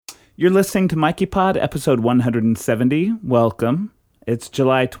You're listening to Mikey Pod, episode 170. Welcome. It's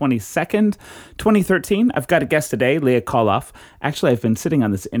July 22nd, 2013. I've got a guest today, Leah Koloff. Actually, I've been sitting on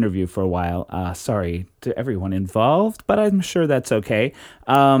this interview for a while. Sorry to everyone involved, but I'm sure that's okay.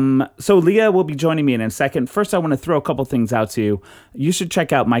 So Leah will be joining me in a second. First, I want to throw a couple things out to you. You should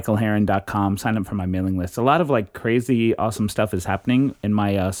check out michaelherron.com. Sign up for my mailing list. A lot of crazy, awesome stuff is happening in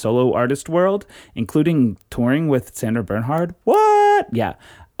my solo artist world, including touring with Sandra Bernhard. What? Yeah.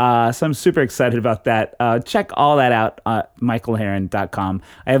 So I'm super excited about that. Check all that out at michaelherron.com.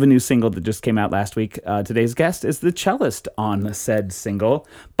 I have a new single that just came out last week. Today's guest is the cellist on said single.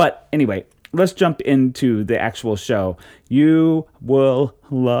 But anyway, let's jump into the actual show. You will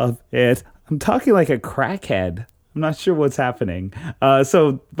love it. I'm talking like a crackhead. I'm not sure what's happening.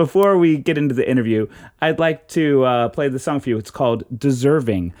 So before we get into the interview, I'd like to play the song for you. It's called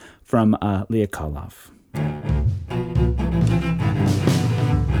Deserving from Leah Koloff.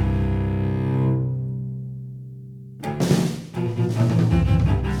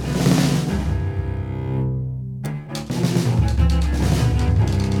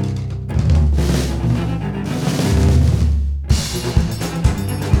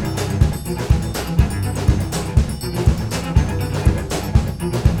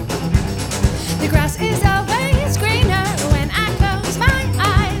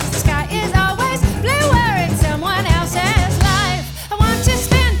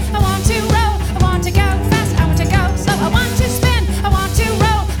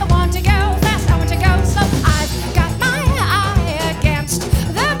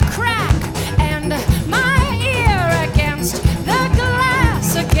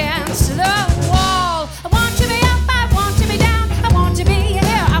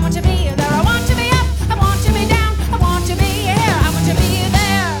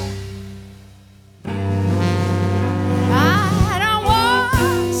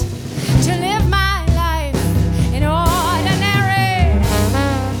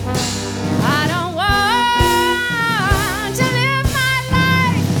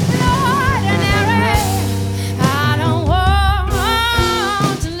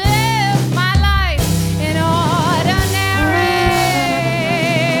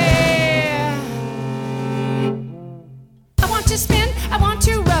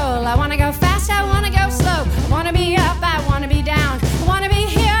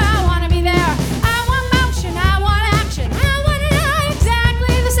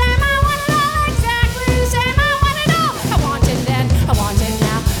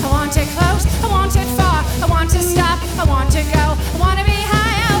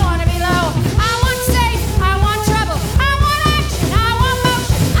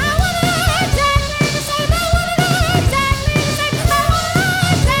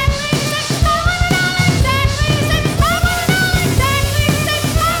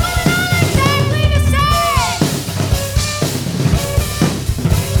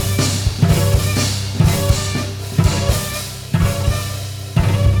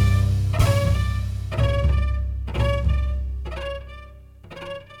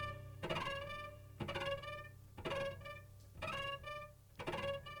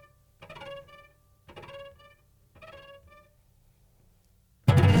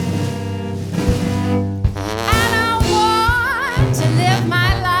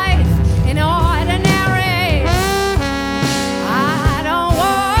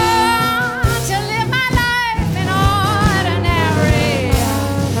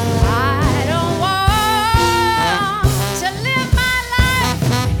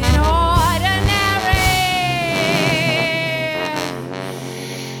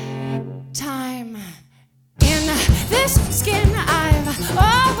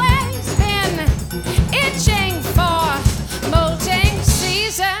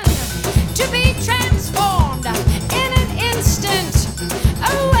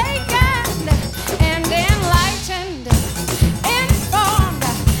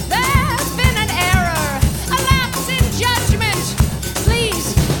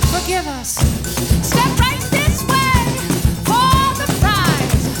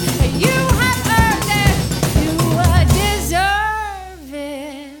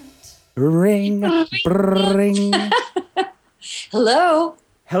 Ring. Hello.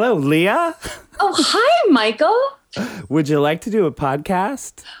 Hello, Leah. Oh, hi, Michael. Would you like to do a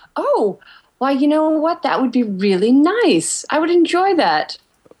podcast? Oh, why, you know what? That would be really nice. I would enjoy that.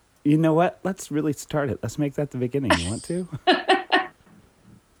 You know what? Let's really start it. Let's make that the beginning. You want to?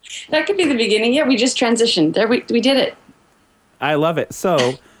 That could be the beginning. Yeah, we just transitioned. There, we did it. I love it.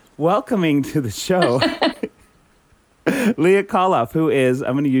 So, welcoming to the show. Leah Koloff, who is,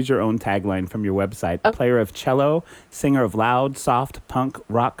 I'm going to use your own tagline from your website, player of cello, singer of loud, soft, punk,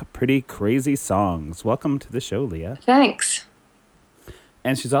 rock, pretty, crazy songs. Welcome to the show, Leah. Thanks.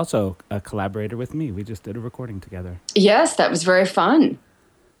 And she's also a collaborator with me. We just did a recording together. Yes, that was very fun.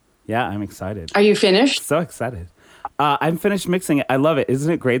 Yeah, I'm excited. Are you finished? So excited. I'm finished mixing it. I love it.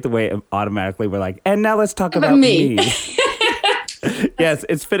 Isn't it great the way automatically we're like, and now let's talk about me. Yes,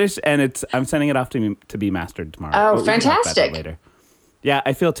 it's finished, and I'm sending it off to be mastered tomorrow. Oh, fantastic. Later. Yeah,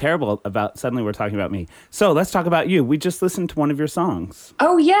 I feel terrible about suddenly we're talking about me. So let's talk about you. We just listened to one of your songs.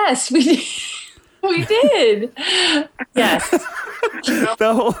 Oh, yes, we did. We did. Yes.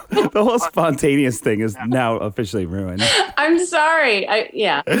 The whole spontaneous thing is now officially ruined. I'm sorry.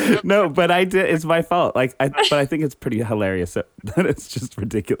 Yeah. No, but I did. It's my fault. But I think it's pretty hilarious that it's just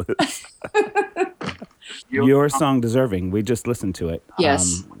ridiculous. Your song, Deserving. We just listened to it.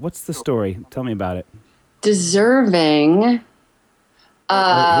 Yes. What's the story? Tell me about it. Deserving.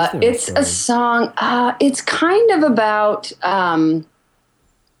 It's a song. It's kind of about.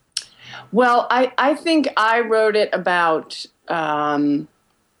 Well, I think I wrote it about.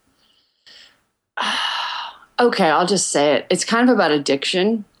 Okay, I'll just say it. It's kind of about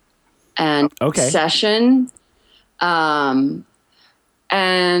addiction and obsession. And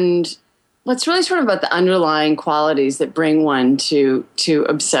what's really sort of about the underlying qualities that bring one to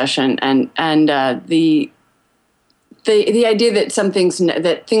obsession and the idea that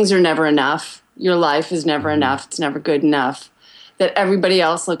that things are never enough. Your life is never enough. It's never good enough. That everybody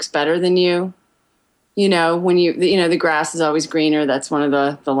else looks better than you. You know, when the grass is always greener. That's one of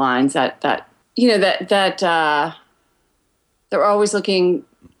the lines that they're always looking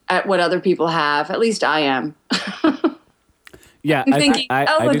at what other people have. At least I am. Yeah, I'm thinking,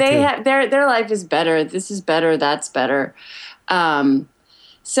 their life is better. This is better. That's better.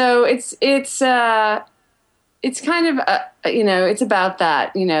 So it's kind of it's about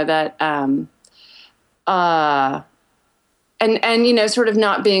that. And sort of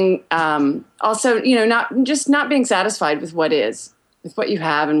not being also not being satisfied with what is, with what you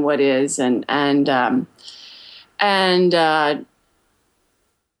have and what is, and that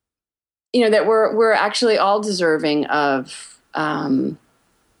we're actually all deserving of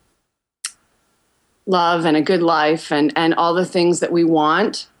love and a good life and all the things that we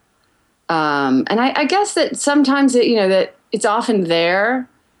want. And I guess that sometimes that it's often there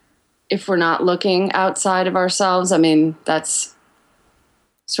if we're not looking outside of ourselves. I mean, that's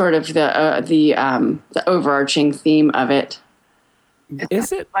sort of the overarching theme of it.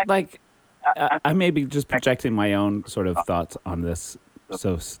 Is it like I may be just projecting my own sort of thoughts on this,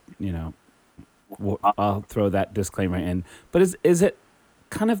 so I'll throw that disclaimer in. But is it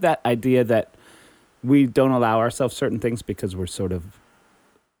kind of that idea that we don't allow ourselves certain things because we're sort of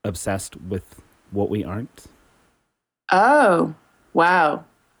obsessed with what we aren't? Oh, wow.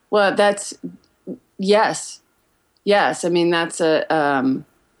 Well, that's yes. I mean, that's a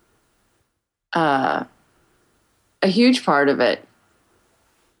huge part of it.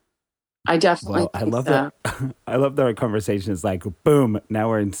 I definitely. Well, I love that. I love that our conversation is like, boom. Now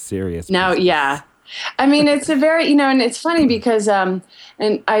we're in serious. Now, business. yeah. I mean, it's a very, and it's funny because, and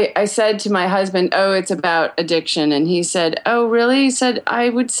I said to my husband, oh, it's about addiction. And he said, oh, really? He said, I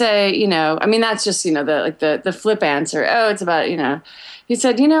would say, I mean, that's just, the flip answer. Oh, it's about, he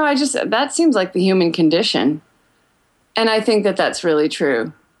said, that seems like the human condition. And I think that that's really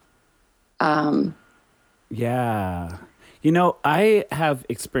true. Yeah. I have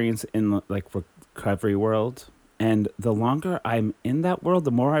experience in recovery world, and the longer I'm in that world,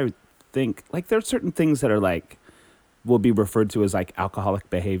 the more I think there are certain things that are will be referred to as alcoholic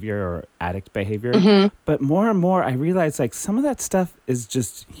behavior or addict behavior. Mm-hmm. But more and more I realize some of that stuff is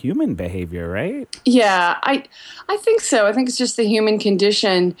just human behavior, right? Yeah, I think so. I think it's just the human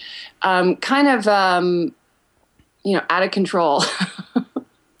condition, kind of, out of control.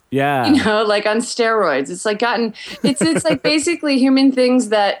 Yeah. On steroids. It's it's like basically human things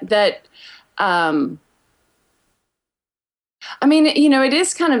that I mean, it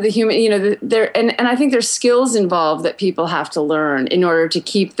is kind of the human, there, and I think there's skills involved that people have to learn in order to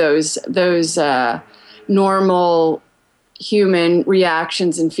keep those normal human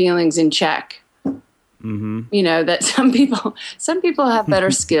reactions and feelings in check. Mm-hmm. That some people have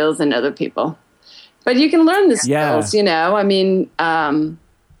better skills than other people, but you can learn the skills. Yeah. I mean, I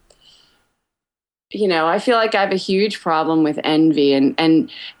feel like I have a huge problem with envy and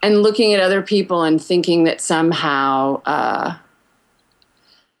looking at other people and thinking that somehow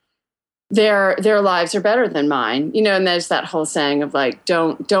their lives are better than mine, and there's that whole saying of like,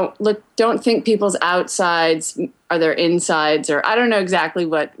 don't think people's outsides are their insides, or I don't know exactly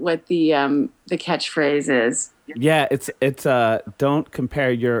what the catchphrase is. Yeah, it's don't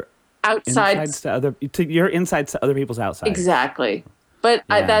compare your insides to your insides to other people's outsides. Exactly. But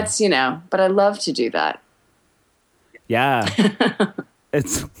yeah. But I love to do that. Yeah.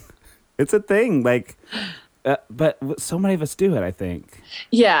 it's a thing, like, but so many of us do it, I think.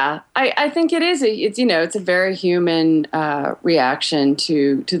 Yeah, I think it is. It's a very human reaction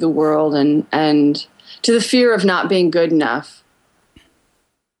to the world and to the fear of not being good enough.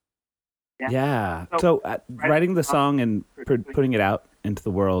 Yeah. So writing the song and putting it out into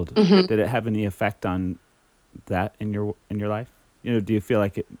the world, did it have any effect on that in your life? Do you feel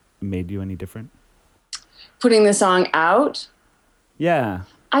like it made you any different? Putting the song out? Yeah.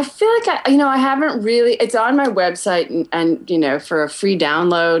 I feel like I haven't really. It's on my website and for a free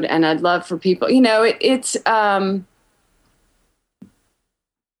download, and I'd love for people. It's. I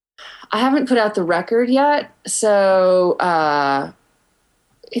haven't put out the record yet, so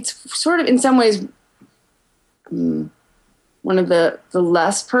it's sort of in some ways one of the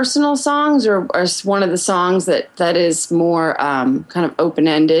less personal songs, or one of the songs that is more kind of open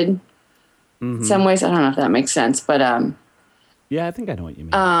ended. In some ways, I don't know if that makes sense, but. Yeah, I think I know what you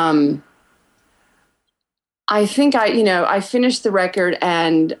mean. I think I finished the record,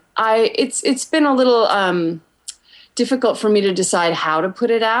 and it's been a little difficult for me to decide how to put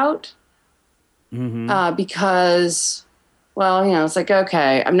it out because, it's like,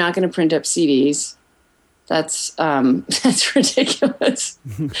 okay, I'm not going to print up CDs. That's ridiculous.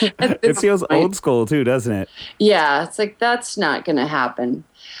 It feels old school too, doesn't it? Yeah, it's like that's not going to happen.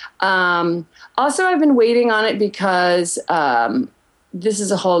 Also, I've been waiting on it because this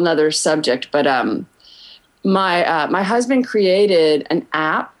is a whole nother subject, but my husband created an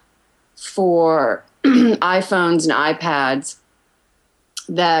app for iPhones and iPads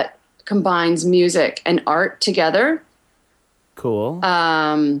that combines music and art together. Cool.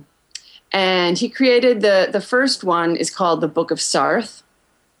 And he created the first one is called the Book of Sarth.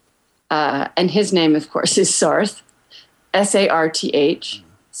 And his name, of course, is Sarth, Sarth.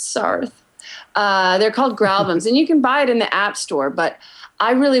 Sarth. They're called Gralbums, and you can buy it in the App Store. But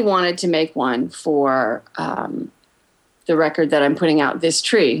I really wanted to make one for the record that I'm putting out, This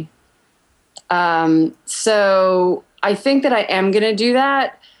Tree. So I think that I am going to do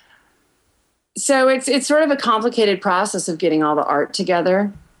that. So it's sort of a complicated process of getting all the art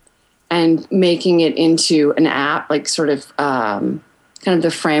together and making it into an app, like sort of kind of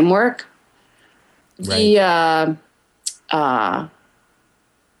the framework. Right.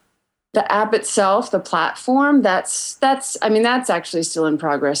 The app itself, the platform, that's actually still in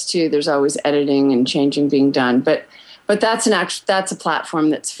progress too. There's always editing and changing being done, but that's a platform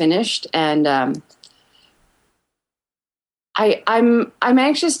that's finished, and I'm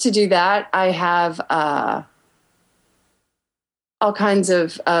anxious to do that. I have all kinds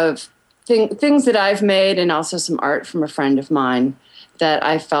of things that I've made, and also some art from a friend of mine that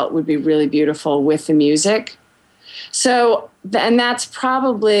I felt would be really beautiful with the music. So, and that's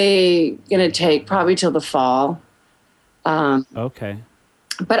probably going to take till the fall. Okay.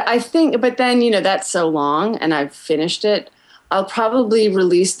 But then, that's so long, and I've finished it. I'll probably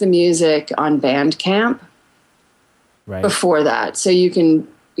release the music on Bandcamp before that. So you can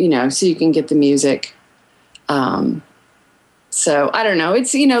get the music. So I don't know.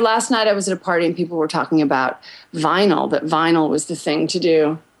 It's, last night I was at a party and people were talking about vinyl, that vinyl was the thing to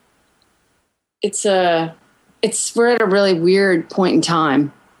do. We're at a really weird point in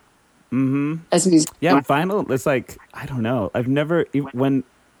time. As music. Yeah, vinyl. It's like, I don't know. I was never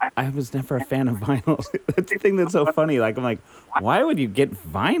a fan of vinyl. That's the thing that's so funny. Like, I'm like, why would you get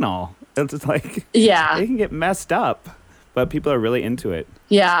vinyl? It's just like, yeah, it can get messed up, but people are really into it.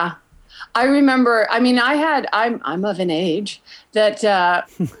 Yeah. I remember, I'm of an age that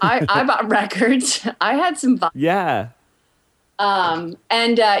I bought records. I had some vinyl. Yeah.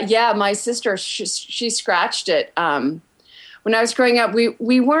 My sister, she scratched it. When I was growing up,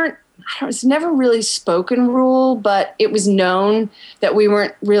 we weren't, it was never really spoken rule, but it was known that we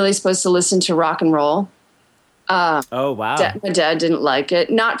weren't really supposed to listen to rock and roll. Oh, wow. My dad didn't like it,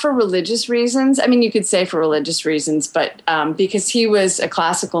 not for religious reasons. I mean, you could say for religious reasons, but because he was a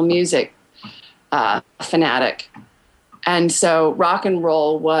classical music fanatic. And so rock and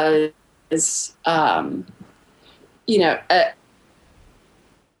roll was,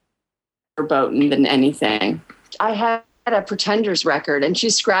 verboten than anything. I had a Pretenders record, and she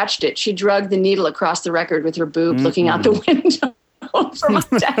scratched it. She drugged the needle across the record with her boob, looking out the window for my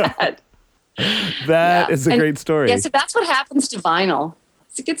dad. That is a great story. Yeah, so that's what happens to vinyl.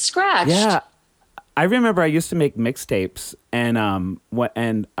 It gets scratched. Yeah. I remember I used to make mixtapes, and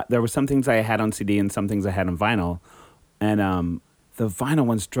there were some things I had on CD and some things I had on vinyl, and the vinyl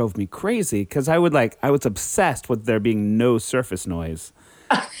ones drove me crazy because I was obsessed with there being no surface noise,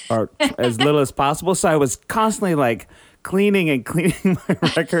 or as little as possible. So I was constantly like cleaning my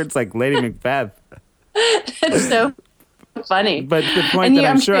records like Lady Macbeth. That's so funny. But the point that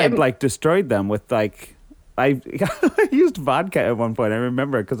I'm sure I'd like destroyed them with like. I used vodka at one point. I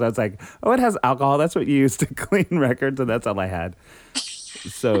remember because I was like, "Oh, it has alcohol. That's what you use to clean records," and that's all I had.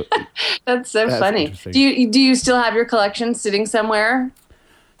 So that's funny. Do you still have your collection sitting somewhere?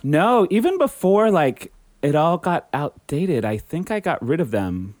 No, even before like it all got outdated, I think I got rid of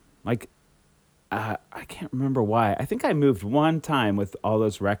them. Like I can't remember why. I think I moved one time with all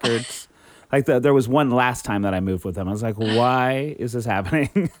those records. Like there was one last time that I moved with them. I was like, "Why is this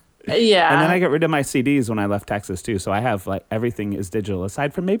happening?" Yeah. And then I got rid of my CDs when I left Texas too. So I have like everything is digital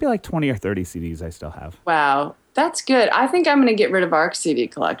aside from maybe like 20 or 30 CDs I still have. Wow. That's good. I think I'm going to get rid of our CD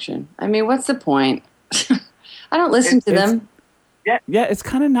collection. I mean, what's the point? I don't listen to them. Yeah, it's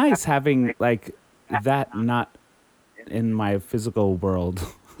kind of nice having like that not in my physical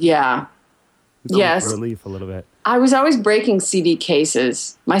world. Yeah. Yes. Relief a little bit. I was always breaking CD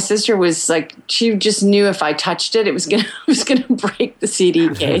cases. My sister was like, she just knew if I touched it, it was gonna break the CD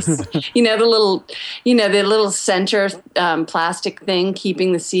case. The little center plastic thing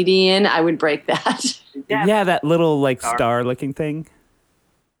keeping the CD in. I would break that. Yeah, that little like star-looking thing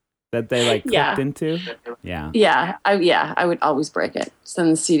that they like clipped into. Yeah. Yeah, I would always break it. So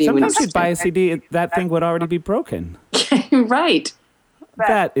then the CD would. Sometimes you'd buy a CD, that thing would already be broken. Right.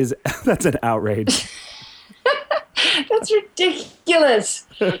 That's an outrage. That's ridiculous.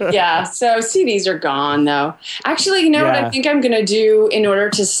 Yeah, so CDs are gone, though. Actually, you know what I think I'm going to do in order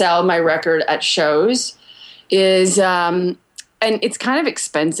to sell my record at shows is, and it's kind of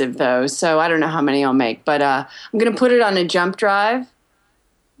expensive, though, so I don't know how many I'll make, but I'm going to put it on a jump drive.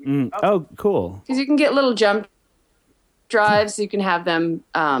 Oh, cool. Because you can get little jump drives, so you can have them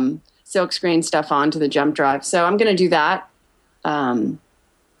silkscreen stuff onto the jump drive. So I'm going to do that. And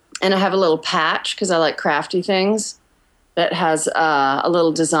I have a little patch because I like crafty things that has a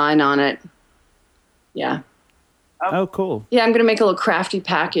little design on it. Yeah. Oh, cool. Yeah, I'm going to make a little crafty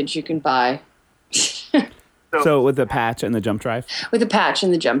package you can buy. So with the patch and the jump drive? With the patch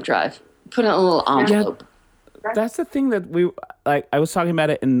and the jump drive. Put in a little envelope. Yeah, that's the thing that I was talking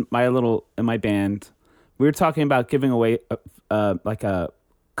about it in my band. We were talking about giving away like a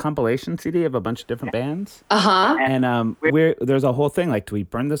compilation CD of a bunch of different bands. Uh-huh. And there's a whole thing like, do we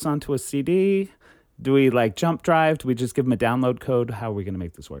burn this onto a CD? Do we like jump drive? Do we just give them a download code? How are we going to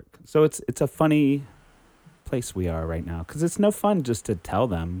make this work? So it's a funny place we are right now because it's no fun just to tell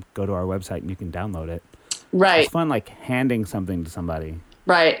them, go to our website and you can download it. Right. It's fun like handing something to somebody.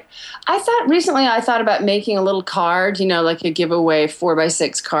 Right. I thought about making a little card, like a giveaway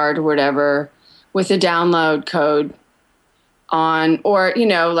 4x6 card or whatever with a download code on, or,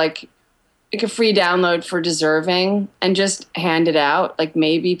 like a free download for deserving and just hand it out. Like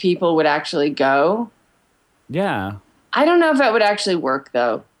maybe people would actually go. Yeah. I don't know if that would actually work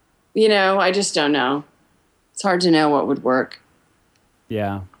though. I just don't know. It's hard to know what would work.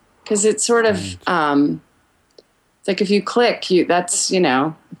 Yeah. Because it's sort of, it's like if you click,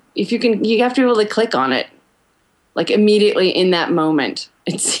 if you can, you have to be able to click on it like immediately in that moment.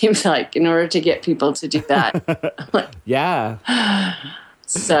 It seems like in order to get people to do that. Yeah.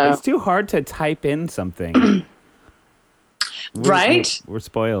 So it's too hard to type in something. Right? We're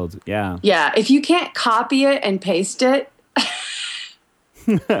spoiled. Yeah. Yeah. If you can't copy it and paste it,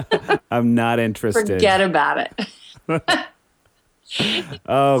 I'm not interested. Forget about it.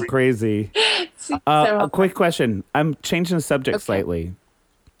 Oh, crazy. A quick question. I'm changing the subject slightly.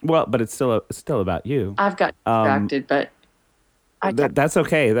 Well, but it's still about you. I've got distracted, but that's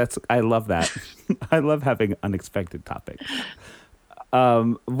okay. I love that. I love having unexpected topics.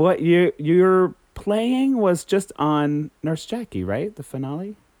 What you're playing was just on Nurse Jackie, right? The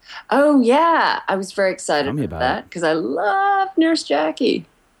finale? Oh, yeah. I was very excited about that because I love Nurse Jackie.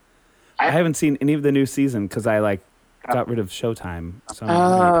 I haven't seen any of the new season because I got rid of Showtime, so I'm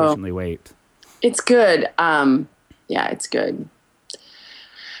going to patiently wait. It's good. Yeah, it's good.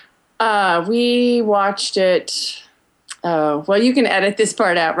 We watched it. Oh, well, you can edit this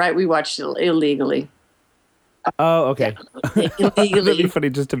part out, right? We watched it illegally. Oh, okay. Illegally. It'd be funny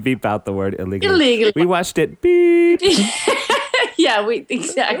just to beep out the word illegally. Illegally. We watched it. Beep. Yeah,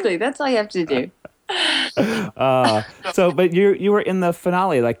 exactly. That's all you have to do. But you were in the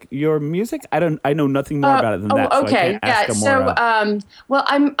finale. Like your music, I know nothing more about it than that. Okay, so I can't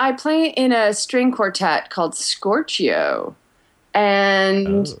ask I play in a string quartet called Scorchio,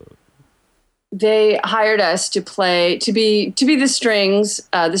 and they hired us to be the strings,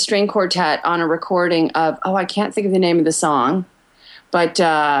 the string quartet on a recording of, I can't think of the name of the song, but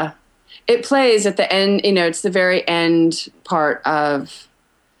it plays at the end. It's the very end part of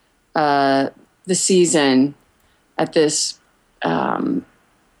the season at this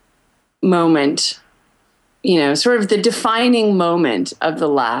moment, sort of the defining moment of the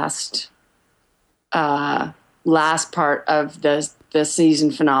last part of the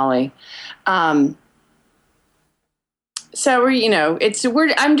season finale. So I'm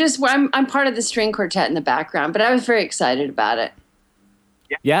part of the string quartet in the background, but I was very excited about it.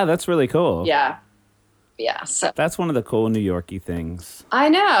 Yeah, that's really cool. Yeah. So that's one of the cool New York-y things. I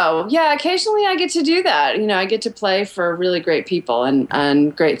know. Yeah. Occasionally I get to do that. I get to play for really great people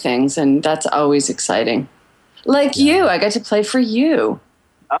and great things. And that's always exciting. Like you, I got to play for you.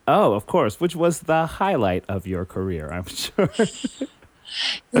 Oh, of course, which was the highlight of your career, I'm sure.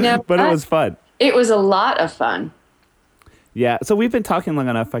 But it was fun. It was a lot of fun. Yeah, so we've been talking long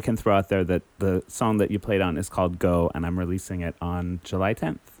enough. I can throw out there that the song that you played on is called Go, and I'm releasing it on July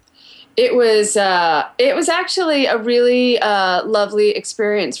 10th. It was actually a really lovely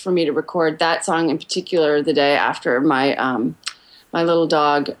experience for me to record that song in particular the day after my little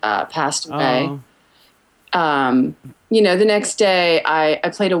dog passed away. The next day I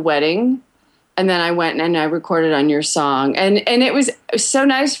played a wedding, and then I went and I recorded on your song, and it was so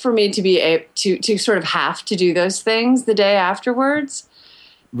nice for me to be able to sort of have to do those things the day afterwards.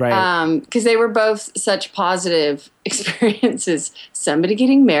 Right. Because they were both such positive experiences. Somebody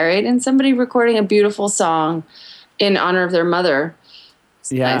getting married and somebody recording a beautiful song in honor of their mother.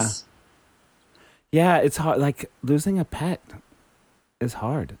 It's nice. Yeah, it's hard. Like, losing a pet is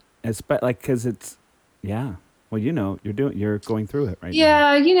hard. Because it's, yeah. Well, you're going through it right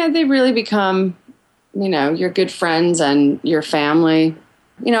now. Yeah, they really become, your good friends and your family.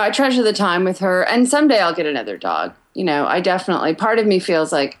 I treasure the time with her, and someday I'll get another dog. I definitely, part of me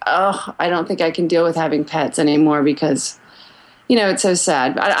feels like, I don't think I can deal with having pets anymore because, it's so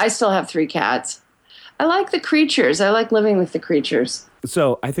sad. I still have 3 cats. I like the creatures. I like living with the creatures.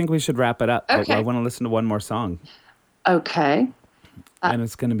 So I think we should wrap it up. Okay. I want to listen to one more song. Okay. And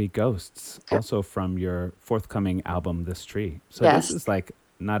it's going to be Ghosts, also from your forthcoming album, This Tree. So yes. This is like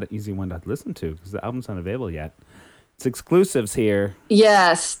not an easy one to listen to because the album's not available yet. It's exclusives here.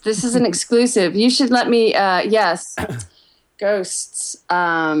 Yes, this is an exclusive. You should let me, yes. Ghosts.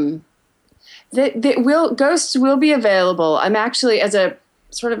 Ghosts will be available. I'm actually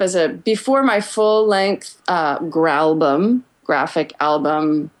before my full length graphic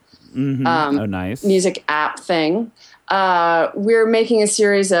album, nice music app thing. We're making a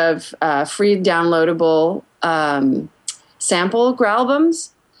series of free downloadable sample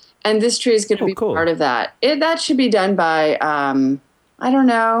gralbums, and This Tree is going to be part of that. That should be done by, I don't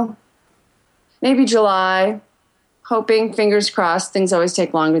know, maybe July. Hoping, fingers crossed. Things always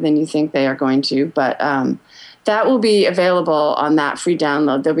take longer than you think they are going to, but that will be available on that free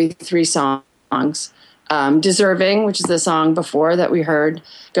download. There'll be 3 songs. Deserving, which is the song before that we heard,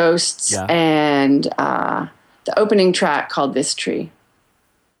 Ghosts, and the opening track called This Tree.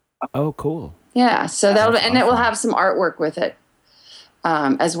 Oh, cool. Yeah, so it will have some artwork with it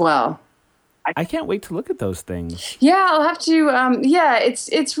as well. I can't wait to look at those things. Yeah, I'll have to.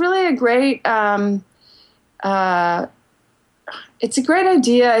 It's really a great. It's a great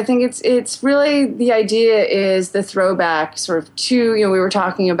idea. I think it's really, the idea is the throwback sort of to, we were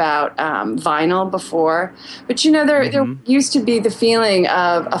talking about vinyl before, but there used to be the feeling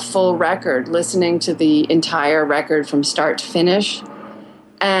of a full record, listening to the entire record from start to finish,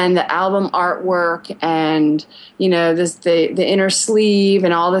 and the album artwork, and the inner sleeve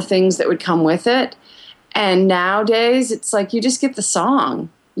and all the things that would come with it. And nowadays it's like you just get the song.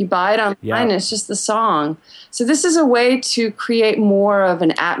 You buy it online, and it's just the song. So this is a way to create more of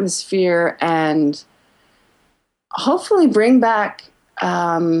an atmosphere and hopefully bring back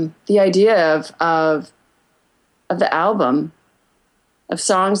the idea of the album, of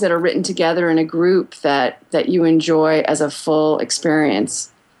songs that are written together in a group that you enjoy as a full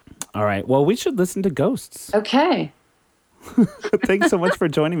experience. All right. Well, we should listen to Ghosts. Okay. Thanks so much for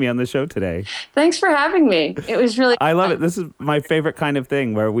joining me on the show today. Thanks for having me. It was really I love it. This is my favorite kind of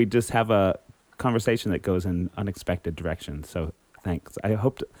thing, where we just have a conversation that goes in unexpected directions. So thanks. I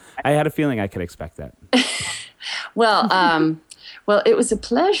had a feeling I could expect that. Well, it was a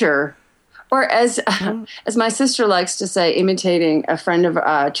pleasure. Or as my sister likes to say, imitating a friend of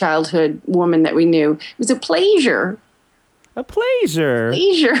a childhood woman that we knew, it was a pleasure. A pleasure.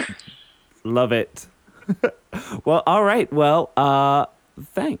 Pleasure. Love it. Well, all right. Well,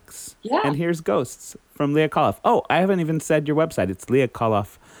 thanks. Yeah. And here's Ghosts from from Leah Koloff. Oh, I haven't even said your website. It's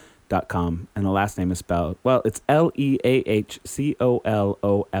leahkoloff.com, and the last name is spelled, well, it's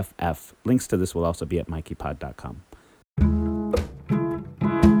LeahColoff. Links to this will also be at mikeypod.com.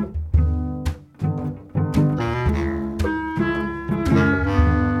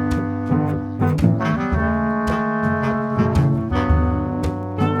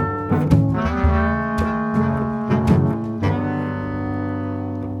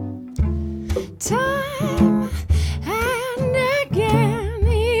 Time and again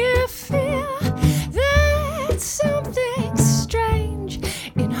you feel that something's strange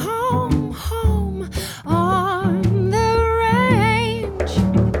in home on the range.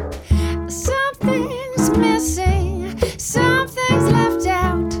 Something's missing, something's left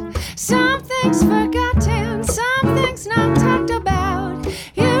out, something's forgotten, something's not talked about.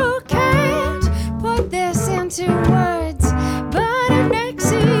 You can't put this into words, but it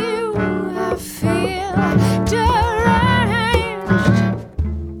makes you feel deranged.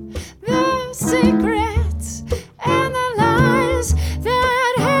 The secrets and the lies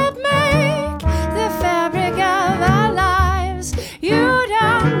that help make the fabric of our lives. You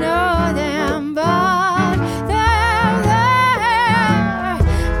don't know them, but they're there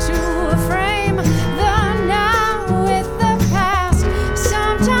to frame the now with the past.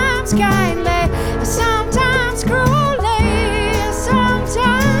 Sometimes kindly, sometimes cruelly,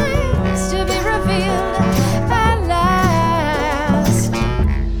 sometimes to be revealed at last.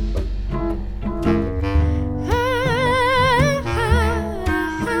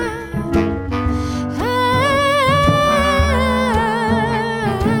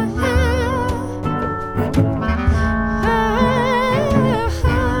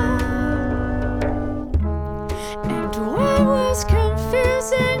 And what was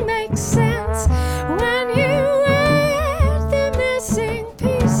confusing makes sense when you add the missing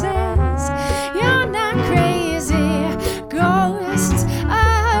pieces. You're not crazy, ghosts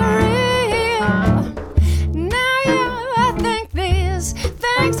are real. Now you think these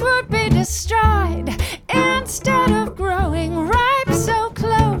things would be destroyed instead of growing ripe so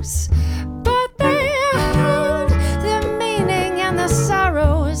close. But they hold the meaning and the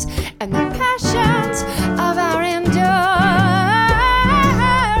sorrows and the passions of our enduring.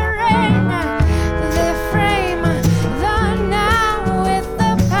 They frame the now with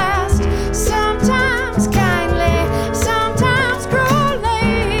the past, sometimes kindly, sometimes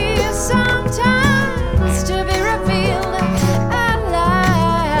cruelly, sometimes to be revealed at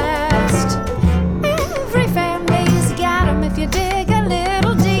last. Every family's got 'em if you dig a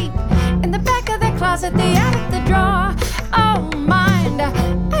little deep. In the back of the closet, the attic, the drawer, oh mind.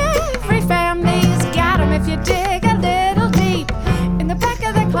 Every family's got 'em if you dig a little deep. In the back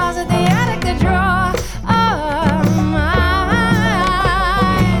of the closet, the attic, the drawer, oh mind.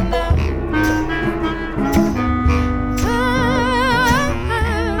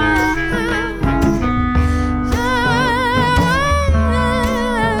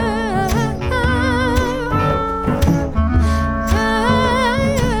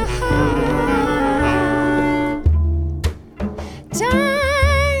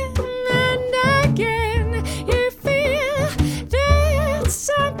 Time and again you feel that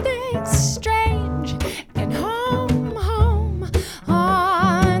something's strange in home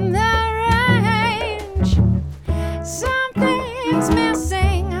on the range. Something's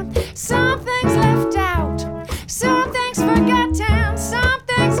missing, something's left out, something's forgotten,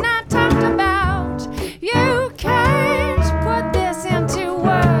 something's not talked about. You can't put this into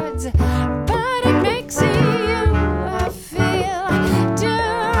words, but it makes you feel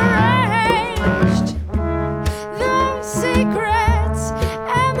deranged. The secrets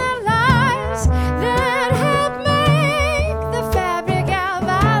and the lies that help make the fabric of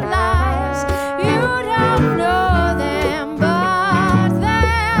our lives. You don't know them, but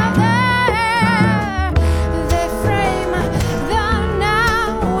they're there. They frame the now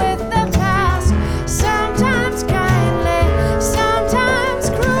with the past, sometimes kindly, sometimes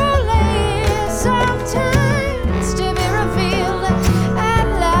cruelly, sometimes to be revealed at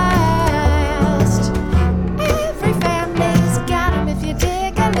last. Every family's got 'em if you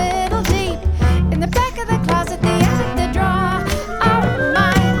dig a little deep. In the back of the closet, the attic, the drawer, oh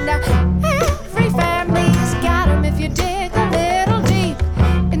mind. Every family's got 'em if you dig a little deep.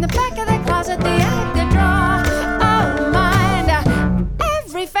 In the back of the closet, the attic, the drawer, oh mind.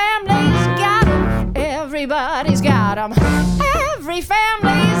 Every family's got 'em, everybody's got 'em. Every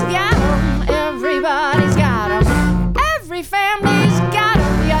family's got 'em, everybody's got 'em. Every family's got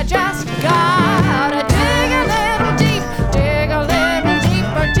 'em, you just gotta